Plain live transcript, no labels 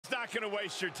not going to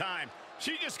waste your time.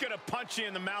 She's just going to punch you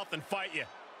in the mouth and fight you.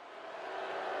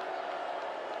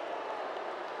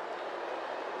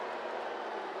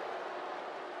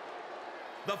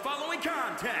 The following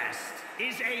contest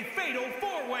is a fatal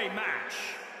four-way match.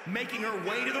 Making her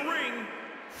way to the ring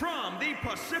from the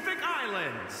Pacific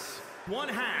Islands, one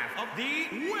half of the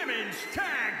Women's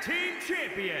Tag Team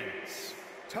Champions,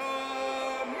 Tamina!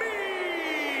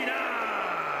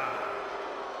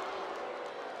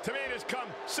 Tamina's come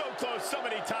so close so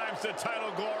many times to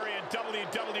title glory in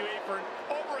WWE for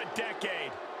over a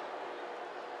decade.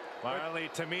 Finally,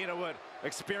 Tamina would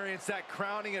experience that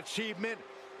crowning achievement,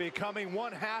 becoming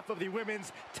one half of the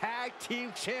Women's Tag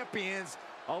Team Champions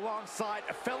alongside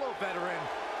a fellow veteran,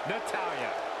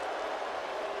 Natalya.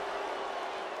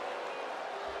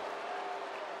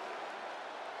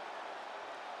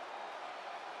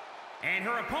 And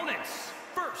her opponents,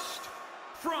 first,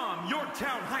 from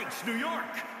Yorktown Heights, New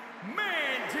York,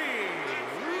 Mandy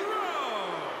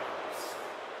Rose.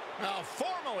 Now,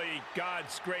 formerly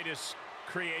God's greatest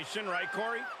creation, right,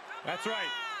 Corey? That's right.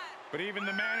 But even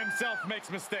the man himself makes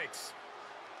mistakes.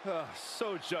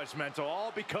 So judgmental,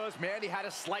 all because Mandy had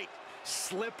a slight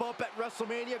slip up at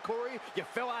WrestleMania, Corey. You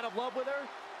fell out of love with her?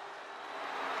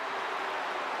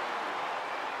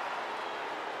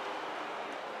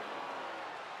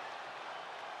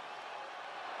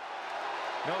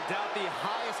 No doubt the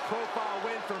highest profile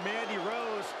win for Mandy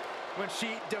Rose when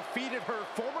she defeated her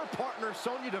former partner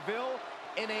Sonya Deville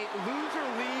in a loser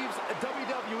leaves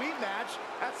WWE match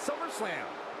at SummerSlam.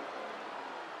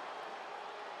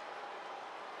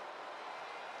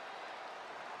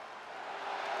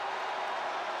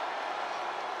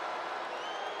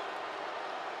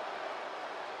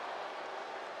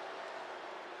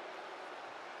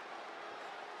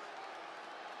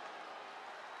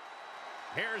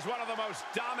 Here's one of the most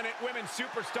dominant women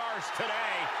superstars today,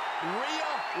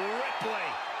 Rhea Ripley.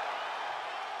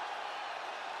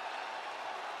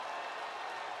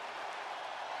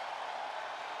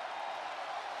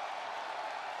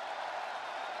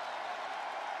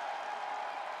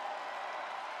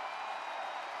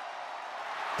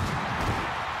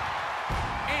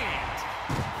 And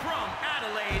from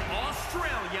Adelaide,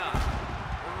 Australia,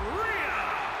 Rhea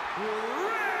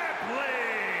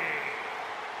Ripley.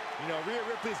 You know, Rhea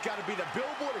Ripley's got to be the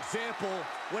billboard example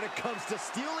when it comes to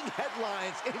stealing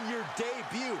headlines in your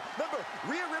debut. Remember,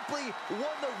 Rhea Ripley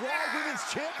won the Raw Women's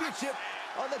Championship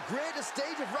on the grandest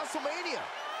stage of WrestleMania.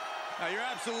 Now, you're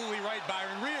absolutely right,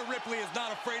 Byron. Rhea Ripley is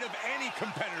not afraid of any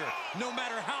competitor, no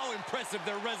matter how impressive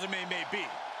their resume may be.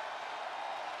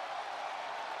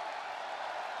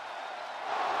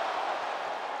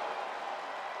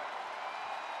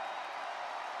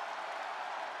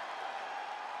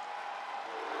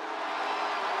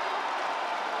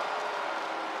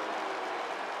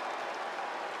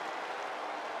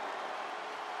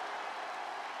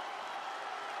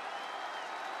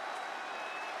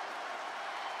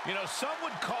 You know, some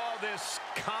would call this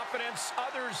confidence,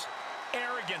 others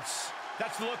arrogance.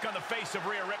 That's the look on the face of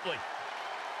Rhea Ripley.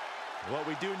 What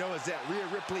we do know is that Rhea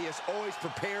Ripley is always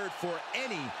prepared for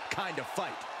any kind of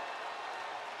fight.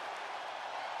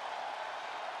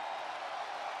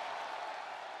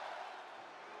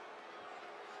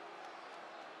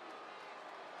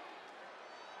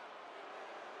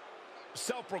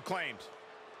 Self-proclaimed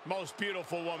most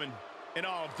beautiful woman in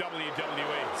all of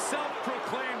WWE.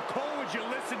 Self-proclaimed. Cole, would you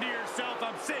listen to yourself?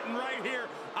 I'm sitting right here.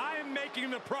 I am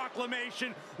making the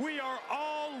proclamation. We are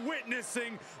all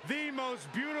witnessing the most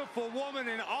beautiful woman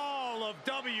in all of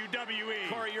WWE.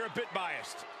 Corey, you're a bit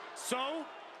biased. So?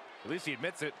 At least he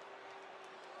admits it.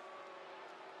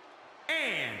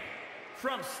 And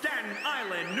from Staten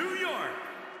Island, New York,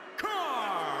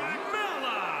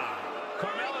 Carmella.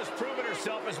 Carmella's proven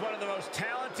herself as one of the most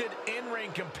talented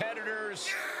in-ring competitors.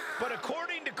 But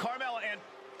according to Carmella and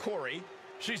Corey,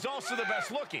 she's also the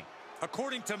best looking.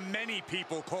 According to many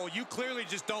people, Cole, you clearly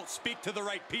just don't speak to the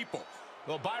right people.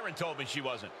 Well, Byron told me she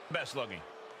wasn't best looking.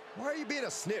 Why are you being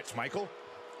a snitch, Michael?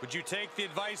 Would you take the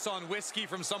advice on whiskey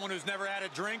from someone who's never had a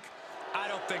drink? I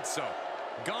don't think so.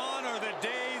 Gone are the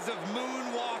days of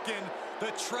moonwalking.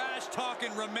 The trash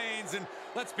talking remains. And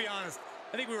let's be honest,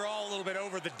 I think we were all a little bit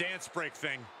over the dance break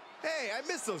thing. Hey, I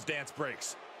miss those dance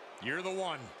breaks. You're the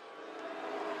one.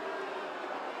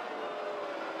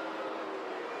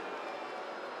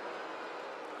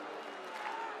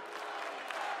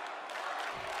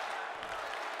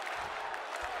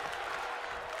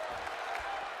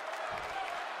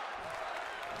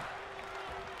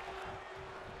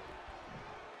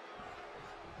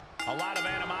 A lot of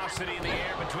animosity in the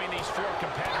air between these four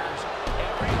competitors.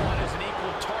 Everyone is an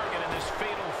equal target in this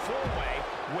fatal four-way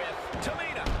with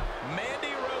Tamina,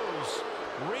 Mandy Rose,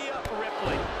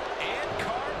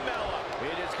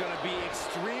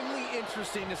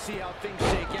 interesting to see how things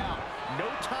shake out. No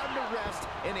time to rest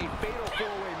in a fatal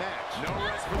four-way match. No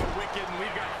rest for the wicked, and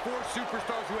we've got 4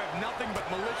 superstars who have nothing but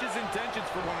malicious intentions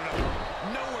for one another.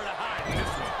 Nowhere to hide in this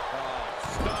one.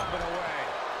 Stomping away.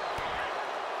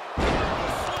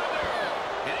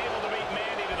 And able to beat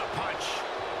Mandy to the punch.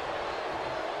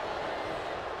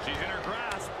 She's in her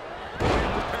grasp.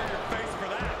 Prepare your face for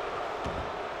that.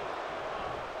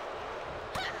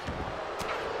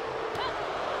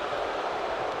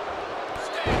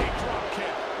 Standing drop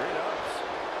kick. Great ups.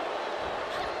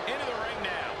 Into the ring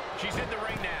now. She's in the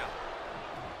ring now.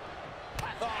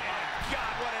 Oh my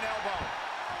God, what an elbow.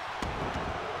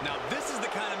 Now this is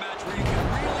the kind of match where you can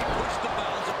really push the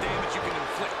bounds of damage you can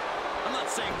inflict. I'm not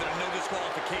saying that a no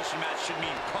disqualification match should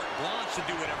mean carte blanche to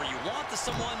do whatever you want to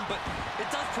someone, but it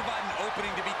does provide an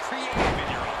opening to be creative in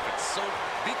your offense, so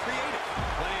be creative.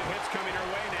 Plenty of hits coming her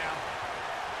way now.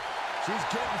 She's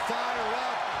getting fired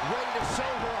up, ready to show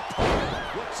her opponent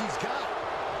what she's got.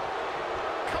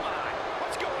 Come on,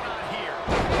 what's going on here?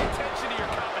 Pay attention to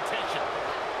your competition.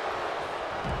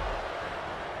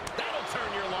 That'll turn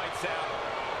your lights out.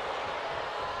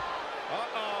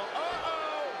 Uh-oh,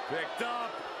 uh-oh. Picked up.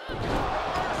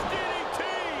 First DDT.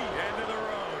 End of the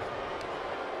road.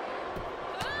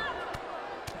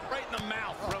 Right in the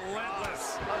mouth,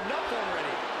 relentless. Enough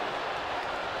already.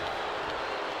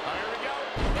 Here we go.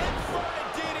 Inverted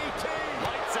DDT.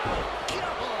 Lights out.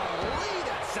 Golly,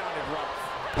 that sounded rough.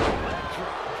 Leg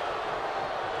drop.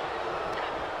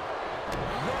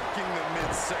 Working the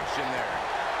midsection there.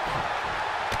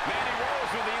 Mandy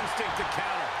Rose with the instinct to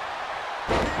counter.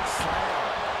 Big slam.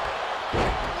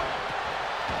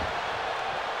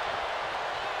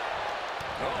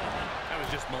 Oh, that was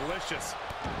just malicious.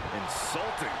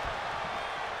 Insulting.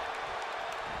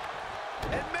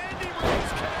 And Mandy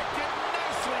Rose connected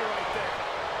nicely right there.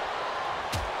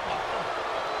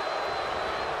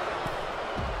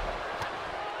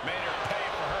 Made her pay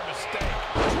for her mistake.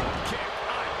 Drop kick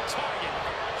on target.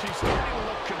 She's starting to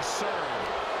look concerned.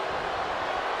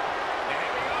 And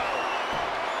here we go.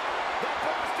 The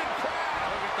Boston Crab.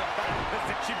 Look at the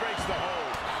back. She breaks the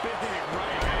hold. Big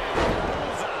right hand.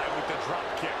 Bullseye with the drop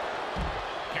kick.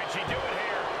 Can she do it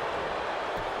here?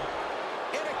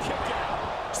 And a kick out.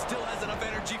 Still has enough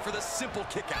energy for the simple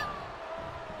kick out.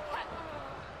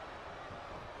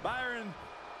 Byron,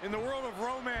 in the world of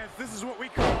romance, this is what we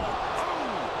call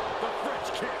the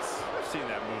French kiss. I've seen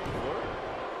that move before.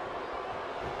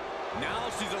 Now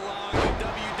she's allowing the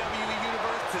WWE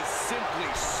Universe to simply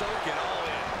soak it all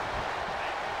in.